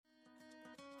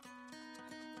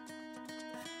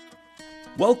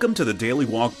Welcome to the Daily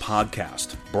Walk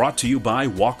Podcast, brought to you by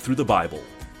Walk Through the Bible.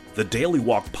 The Daily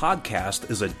Walk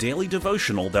Podcast is a daily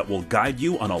devotional that will guide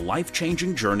you on a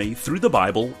life-changing journey through the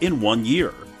Bible in 1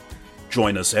 year.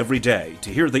 Join us every day to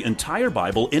hear the entire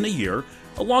Bible in a year,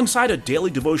 alongside a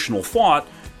daily devotional thought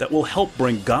that will help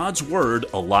bring God's Word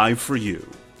alive for you.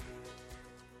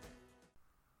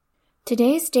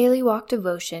 Today's Daily Walk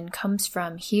devotion comes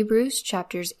from Hebrews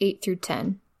chapters 8 through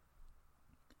 10.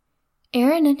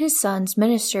 Aaron and his sons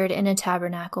ministered in a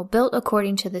tabernacle built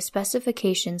according to the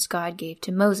specifications God gave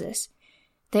to Moses.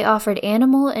 They offered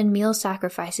animal and meal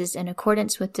sacrifices in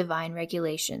accordance with divine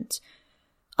regulations.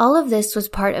 All of this was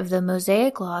part of the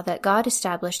Mosaic law that God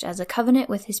established as a covenant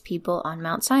with his people on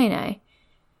Mount Sinai.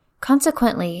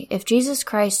 Consequently, if Jesus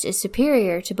Christ is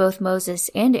superior to both Moses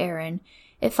and Aaron,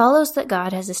 it follows that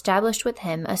God has established with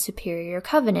him a superior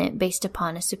covenant based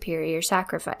upon a superior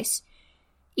sacrifice.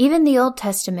 Even the Old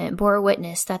Testament bore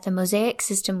witness that the Mosaic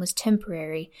system was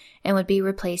temporary and would be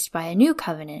replaced by a new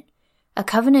covenant, a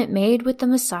covenant made with the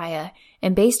Messiah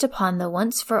and based upon the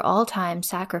once-for-all-time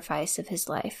sacrifice of his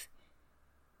life.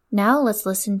 Now let's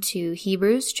listen to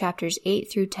Hebrews chapters 8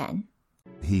 through 10.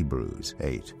 Hebrews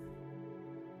 8.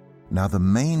 Now the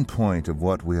main point of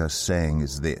what we are saying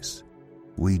is this: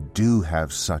 we do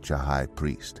have such a high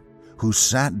priest, who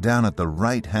sat down at the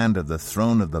right hand of the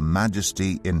throne of the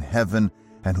majesty in heaven,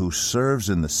 and who serves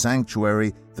in the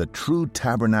sanctuary, the true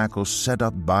tabernacle set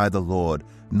up by the Lord,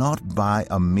 not by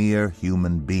a mere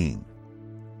human being.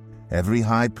 Every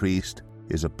high priest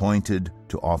is appointed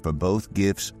to offer both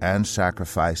gifts and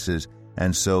sacrifices,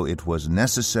 and so it was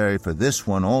necessary for this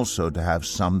one also to have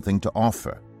something to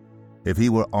offer. If he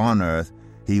were on earth,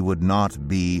 he would not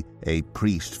be a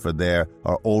priest, for there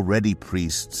are already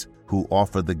priests who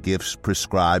offer the gifts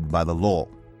prescribed by the law.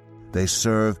 They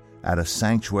serve at a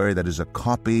sanctuary that is a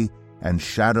copy and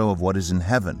shadow of what is in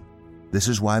heaven. This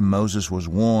is why Moses was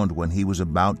warned when he was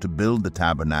about to build the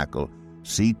tabernacle,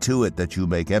 "See to it that you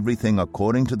make everything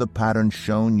according to the pattern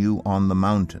shown you on the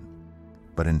mountain."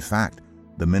 But in fact,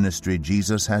 the ministry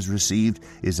Jesus has received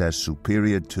is as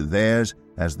superior to theirs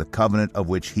as the covenant of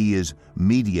which he is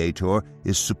mediator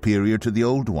is superior to the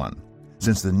old one,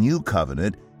 since the new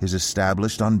covenant is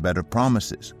established on better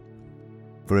promises.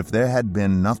 For if there had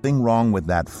been nothing wrong with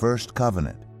that first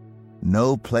covenant,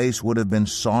 no place would have been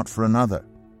sought for another.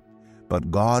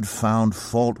 But God found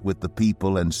fault with the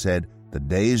people and said, "The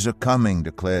days are coming,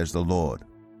 declares the Lord,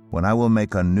 when I will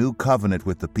make a new covenant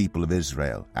with the people of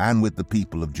Israel and with the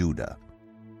people of Judah.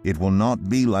 It will not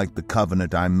be like the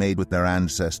covenant I made with their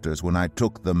ancestors when I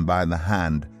took them by the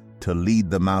hand to lead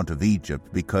them out of Egypt,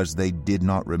 because they did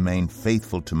not remain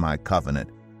faithful to my covenant,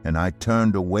 and I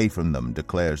turned away from them,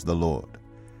 declares the Lord.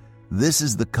 This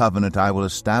is the covenant I will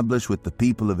establish with the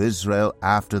people of Israel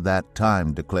after that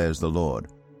time, declares the Lord.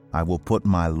 I will put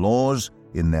my laws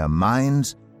in their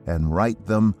minds and write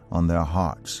them on their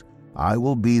hearts. I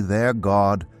will be their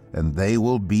God, and they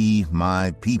will be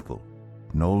my people.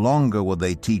 No longer will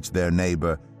they teach their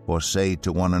neighbor or say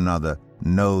to one another,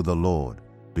 'Know the Lord,'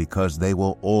 because they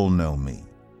will all know me,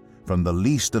 from the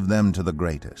least of them to the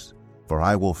greatest. For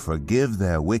I will forgive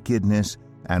their wickedness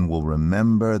and will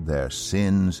remember their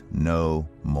sins no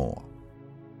more."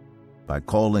 By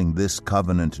calling this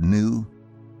covenant new,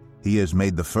 he has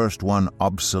made the first one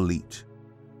obsolete,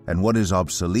 and what is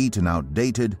obsolete and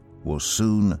outdated will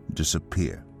soon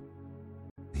disappear.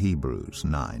 Hebrews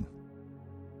 9.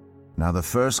 Now the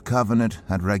first covenant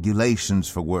had regulations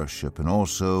for worship and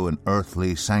also an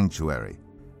earthly sanctuary.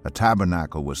 A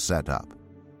tabernacle was set up.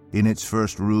 In its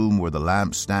first room were the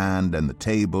lampstand and the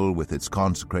table with its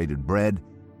consecrated bread.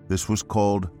 This was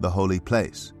called the holy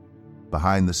place.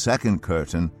 Behind the second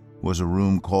curtain was a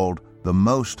room called the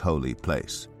most holy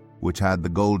place, which had the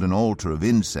golden altar of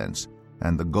incense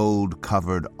and the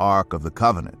gold-covered ark of the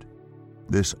covenant.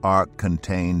 This ark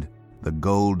contained the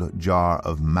gold jar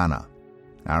of manna,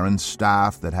 Aaron's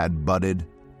staff that had budded,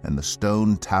 and the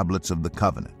stone tablets of the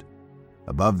covenant.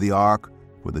 Above the ark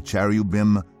were the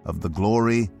cherubim of the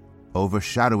glory,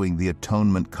 overshadowing the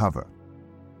atonement cover.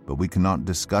 But we cannot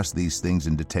discuss these things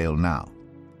in detail now.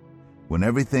 When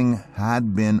everything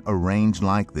had been arranged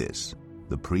like this,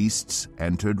 the priests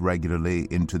entered regularly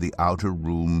into the outer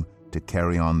room to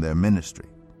carry on their ministry.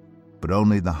 But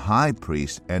only the high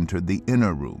priest entered the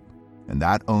inner room, and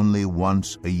that only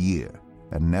once a year,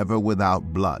 and never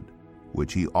without blood,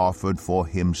 which he offered for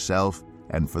himself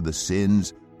and for the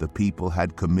sins the people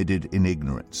had committed in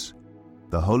ignorance.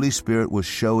 The Holy Spirit was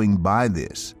showing by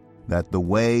this that the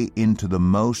way into the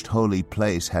most holy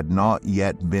place had not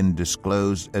yet been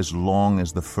disclosed as long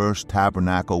as the first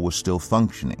tabernacle was still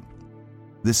functioning.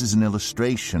 This is an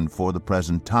illustration for the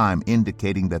present time,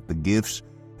 indicating that the gifts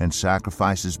and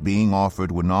sacrifices being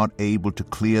offered were not able to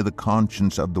clear the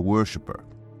conscience of the worshiper.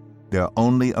 They are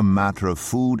only a matter of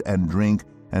food and drink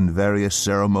and various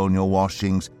ceremonial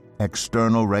washings,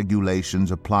 external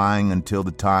regulations applying until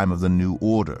the time of the new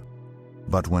order.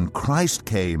 But when Christ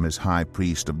came as high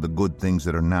priest of the good things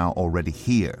that are now already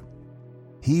here,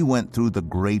 he went through the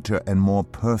greater and more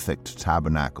perfect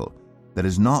tabernacle that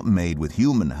is not made with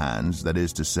human hands, that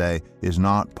is to say, is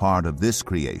not part of this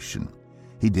creation.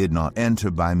 He did not enter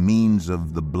by means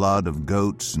of the blood of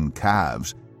goats and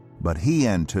calves, but he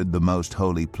entered the most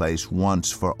holy place once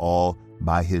for all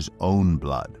by his own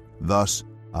blood, thus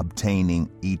obtaining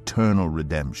eternal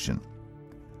redemption.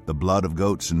 The blood of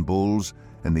goats and bulls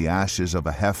and the ashes of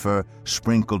a heifer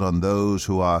sprinkled on those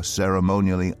who are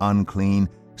ceremonially unclean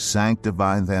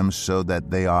sanctify them so that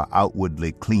they are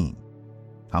outwardly clean.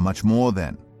 How much more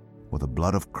then will the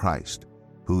blood of Christ,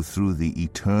 who through the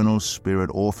eternal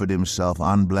Spirit offered himself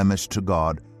unblemished to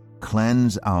God,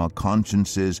 cleanse our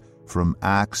consciences from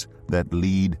acts that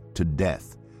lead to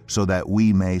death, so that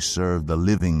we may serve the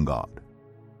living God.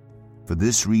 For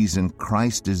this reason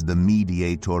Christ is the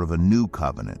mediator of a new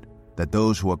covenant, that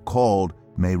those who are called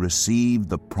may receive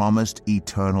the promised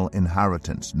eternal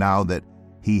inheritance, now that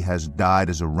he has died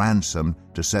as a ransom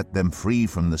to set them free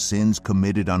from the sins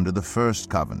committed under the first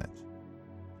covenant.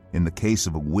 In the case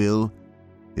of a will,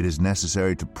 it is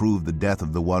necessary to prove the death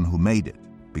of the one who made it,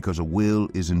 because a will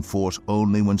is in force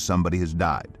only when somebody has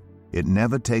died. It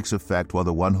never takes effect while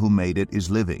the one who made it is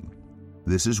living.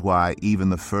 This is why even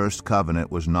the first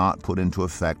covenant was not put into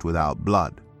effect without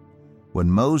blood. When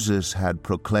Moses had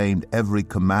proclaimed every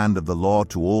command of the law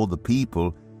to all the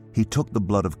people, he took the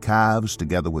blood of calves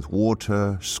together with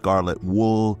water, scarlet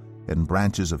wool, and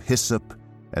branches of hyssop,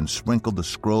 and sprinkled the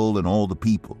scroll and all the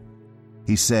people.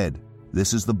 He said,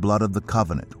 "This is the blood of the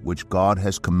covenant, which God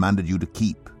has commanded you to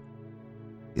keep."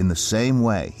 In the same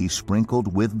way, he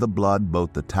sprinkled with the blood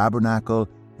both the tabernacle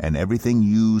and everything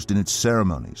used in its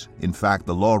ceremonies. In fact,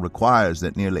 the law requires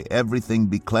that nearly everything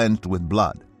be cleansed with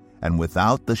blood, and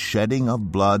without the shedding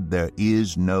of blood there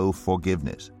is no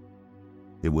forgiveness.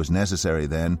 It was necessary,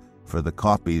 then, for the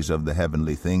copies of the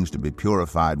heavenly things to be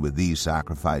purified with these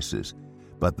sacrifices,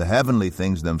 but the heavenly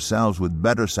things themselves with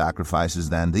better sacrifices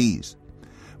than these.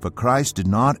 For Christ did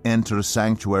not enter a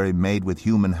sanctuary made with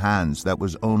human hands that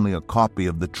was only a copy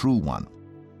of the true one.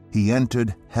 He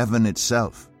entered heaven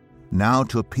itself, now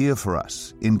to appear for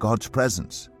us in God's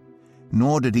presence.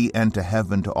 Nor did he enter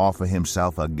heaven to offer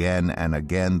himself again and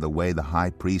again the way the high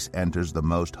priest enters the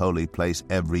most holy place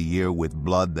every year with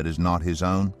blood that is not his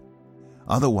own.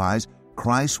 Otherwise,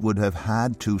 Christ would have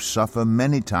had to suffer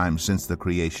many times since the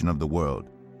creation of the world.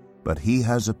 But he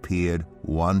has appeared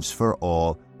once for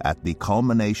all at the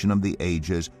culmination of the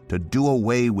ages to do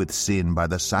away with sin by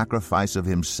the sacrifice of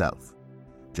himself.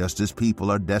 Just as people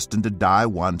are destined to die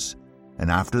once, and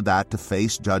after that to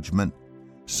face judgment,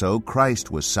 so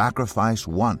Christ was sacrificed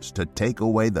once to take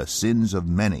away the sins of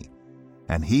many,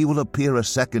 and he will appear a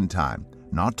second time,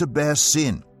 not to bear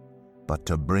sin, but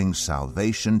to bring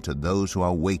salvation to those who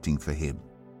are waiting for him.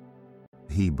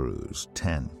 Hebrews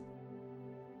 10.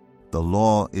 The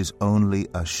law is only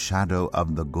a shadow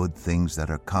of the good things that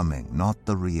are coming, not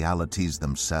the realities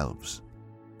themselves.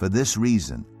 For this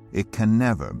reason, it can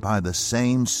never, by the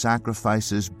same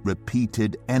sacrifices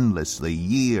repeated endlessly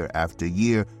year after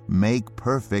year, make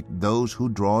perfect those who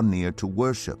draw near to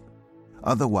worship.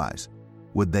 Otherwise,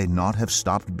 would they not have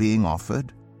stopped being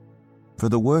offered? For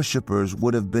the worshippers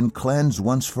would have been cleansed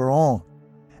once for all,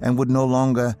 and would no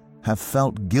longer have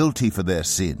felt guilty for their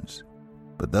sins.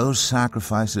 But those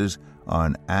sacrifices are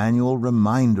an annual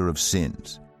reminder of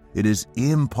sins. It is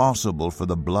impossible for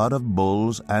the blood of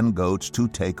bulls and goats to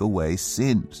take away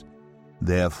sins.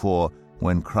 Therefore,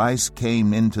 when Christ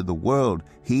came into the world,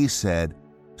 he said,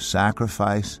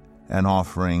 "Sacrifice and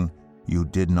offering you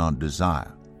did not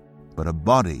desire, but a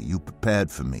body you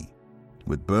prepared for me.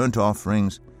 With burnt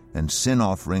offerings and sin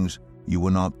offerings you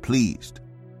were not pleased.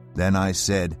 Then I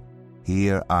said,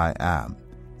 Here I am.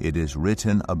 It is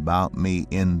written about me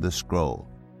in the scroll.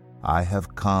 I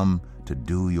have come to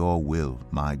do your will,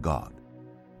 my God."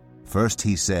 First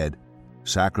he said,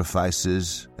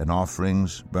 "Sacrifices and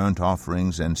offerings, burnt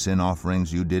offerings and sin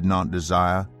offerings you did not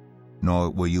desire,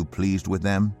 nor were you pleased with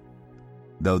them,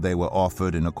 though they were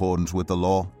offered in accordance with the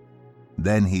law."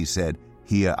 Then he said,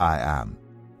 "Here I am.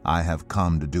 I have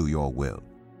come to do your will."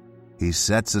 He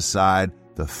sets aside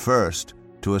the first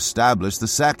to establish the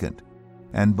second,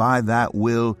 and by that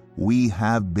will we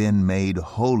have been made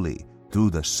holy through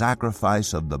the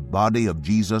sacrifice of the body of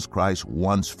Jesus Christ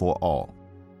once for all.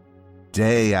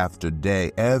 Day after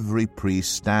day, every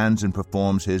priest stands and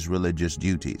performs his religious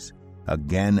duties.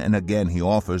 Again and again he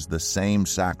offers the same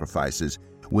sacrifices,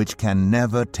 which can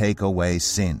never take away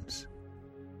sins.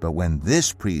 But when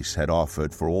this priest had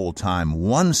offered for all time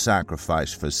one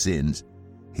sacrifice for sins,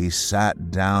 he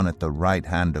sat down at the right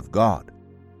hand of God.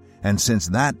 And since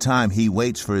that time he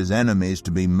waits for his enemies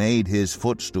to be made his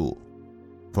footstool.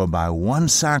 For by one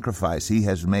sacrifice he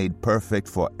has made perfect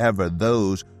forever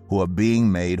those who are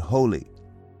being made holy.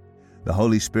 The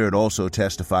Holy Spirit also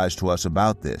testifies to us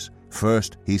about this.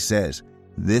 First, he says,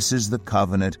 "This is the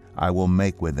covenant I will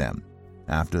make with them.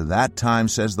 After that time,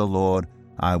 says the Lord,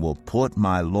 I will put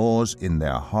my laws in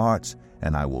their hearts,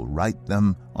 and I will write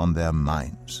them on their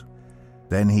minds."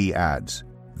 Then he adds,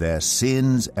 "Their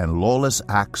sins and lawless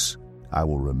acts I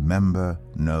will remember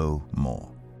no more."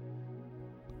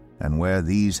 And where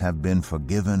these have been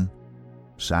forgiven,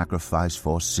 sacrifice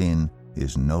for sin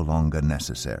is no longer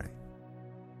necessary.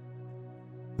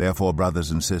 Therefore,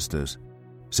 brothers and sisters,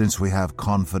 since we have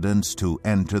confidence to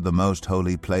enter the most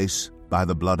holy place by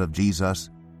the blood of Jesus,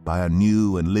 by a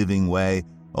new and living way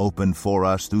opened for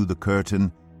us through the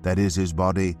curtain that is his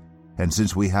body, and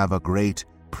since we have a great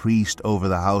priest over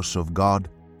the house of God,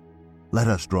 let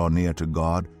us draw near to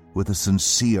God with a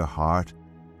sincere heart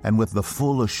and with the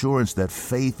full assurance that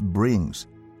faith brings,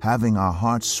 having our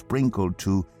hearts sprinkled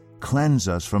to cleanse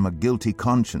us from a guilty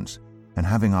conscience, and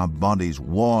having our bodies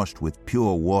washed with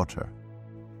pure water.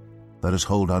 Let us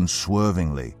hold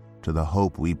unswervingly to the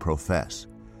hope we profess,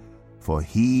 for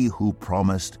he who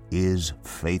promised is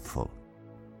faithful.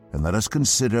 And let us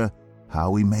consider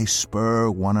how we may spur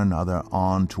one another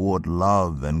on toward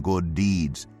love and good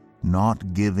deeds,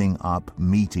 not giving up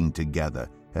meeting together,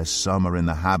 as some are in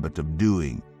the habit of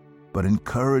doing, but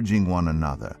encouraging one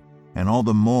another, and all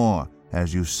the more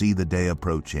as you see the day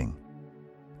approaching.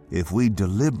 If we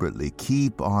deliberately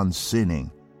keep on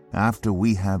sinning after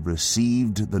we have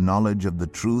received the knowledge of the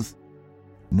truth,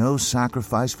 no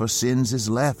sacrifice for sins is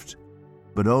left,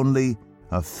 but only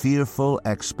a fearful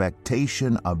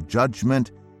expectation of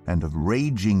judgment and of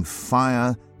raging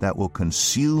fire that will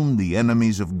consume the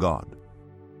enemies of God.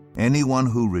 Anyone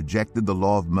who rejected the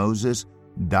law of Moses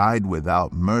died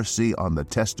without mercy on the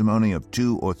testimony of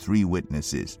 2 or 3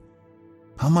 witnesses.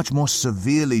 How much more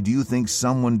severely do you think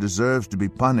someone deserves to be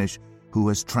punished who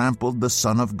has trampled the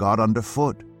Son of God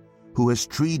underfoot, who has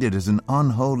treated as an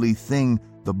unholy thing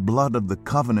the blood of the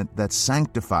covenant that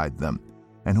sanctified them,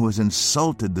 and who has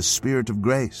insulted the Spirit of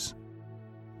grace?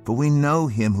 For we know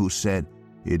him who said,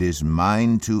 "It is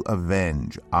mine to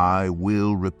avenge, I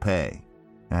will repay."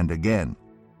 And again,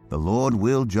 the Lord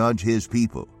will judge his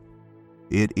people.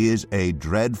 It is a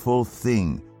dreadful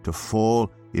thing to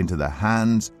fall into the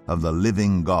hands of the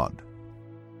living God.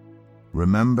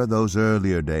 Remember those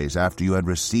earlier days after you had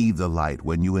received the light,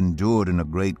 when you endured in a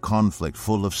great conflict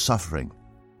full of suffering.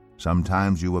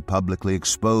 Sometimes you were publicly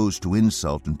exposed to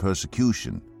insult and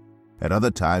persecution. At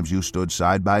other times you stood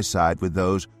side by side with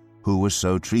those who were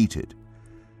so treated.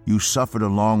 You suffered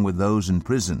along with those in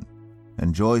prison,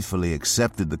 and joyfully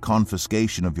accepted the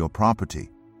confiscation of your property,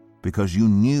 because you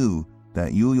knew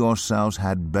that you yourselves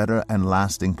had better and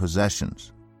lasting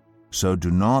possessions. So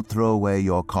do not throw away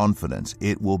your confidence,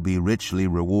 it will be richly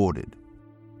rewarded.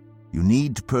 You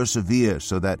need to persevere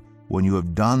so that when you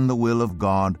have done the will of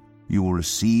God, you will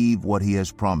receive what he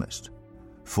has promised.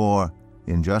 For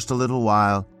in just a little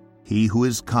while, he who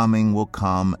is coming will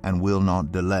come and will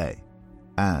not delay.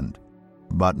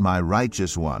 But my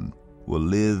righteous one will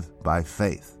live by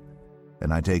faith.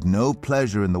 And I take no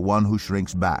pleasure in the one who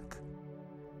shrinks back.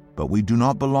 But we do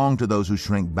not belong to those who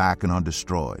shrink back and are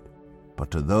destroyed,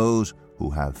 but to those who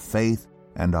have faith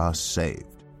and are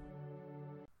saved.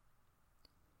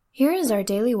 Here is our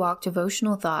Daily Walk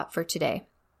devotional thought for today.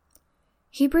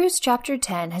 Hebrews chapter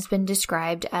 10 has been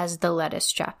described as the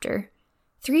lettuce chapter.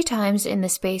 3 times in the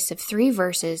space of 3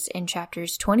 verses in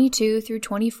chapters 22 through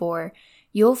 24,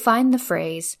 you'll find the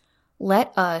phrase,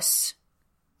 "Let us,"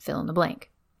 fill in the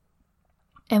blank.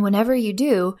 And whenever you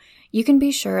do, you can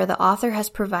be sure the author has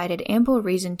provided ample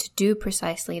reason to do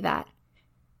precisely that.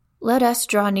 Let us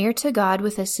draw near to God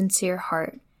with a sincere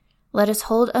heart. Let us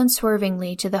hold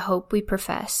unswervingly to the hope we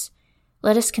profess.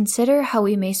 Let us consider how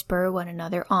we may spur one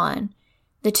another on.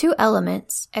 The 2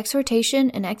 elements, exhortation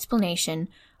and explanation,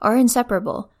 are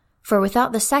inseparable, for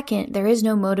without the second there is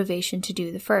no motivation to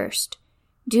do the first.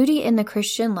 Duty in the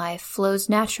Christian life flows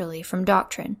naturally from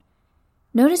doctrine.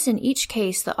 Notice in each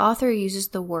case the author uses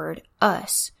the word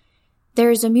us.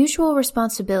 There is a mutual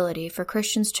responsibility for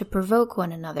Christians to provoke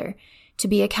one another, to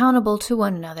be accountable to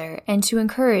one another, and to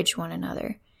encourage one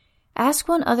another. Ask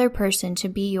one other person to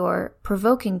be your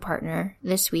provoking partner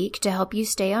this week to help you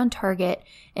stay on target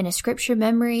in a scripture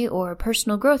memory or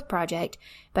personal growth project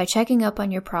by checking up on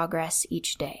your progress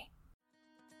each day.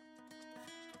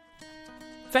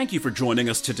 Thank you for joining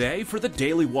us today for the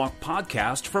Daily Walk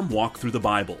podcast from Walk Through the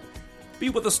Bible. Be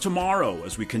with us tomorrow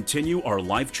as we continue our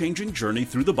life-changing journey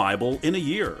through the Bible in a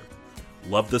year.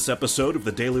 Love this episode of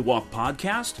the Daily Walk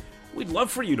podcast? We'd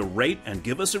love for you to rate and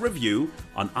give us a review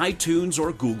on iTunes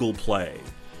or Google Play.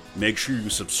 Make sure you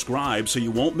subscribe so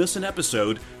you won't miss an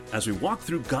episode as we walk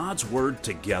through God's Word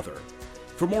together.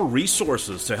 For more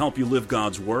resources to help you live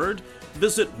God's Word,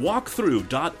 visit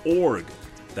walkthrough.org.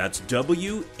 That's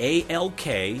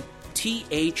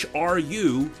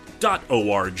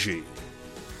WALKTHRU.org.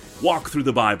 Walk through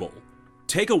the Bible.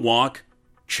 Take a walk,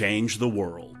 change the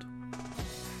world.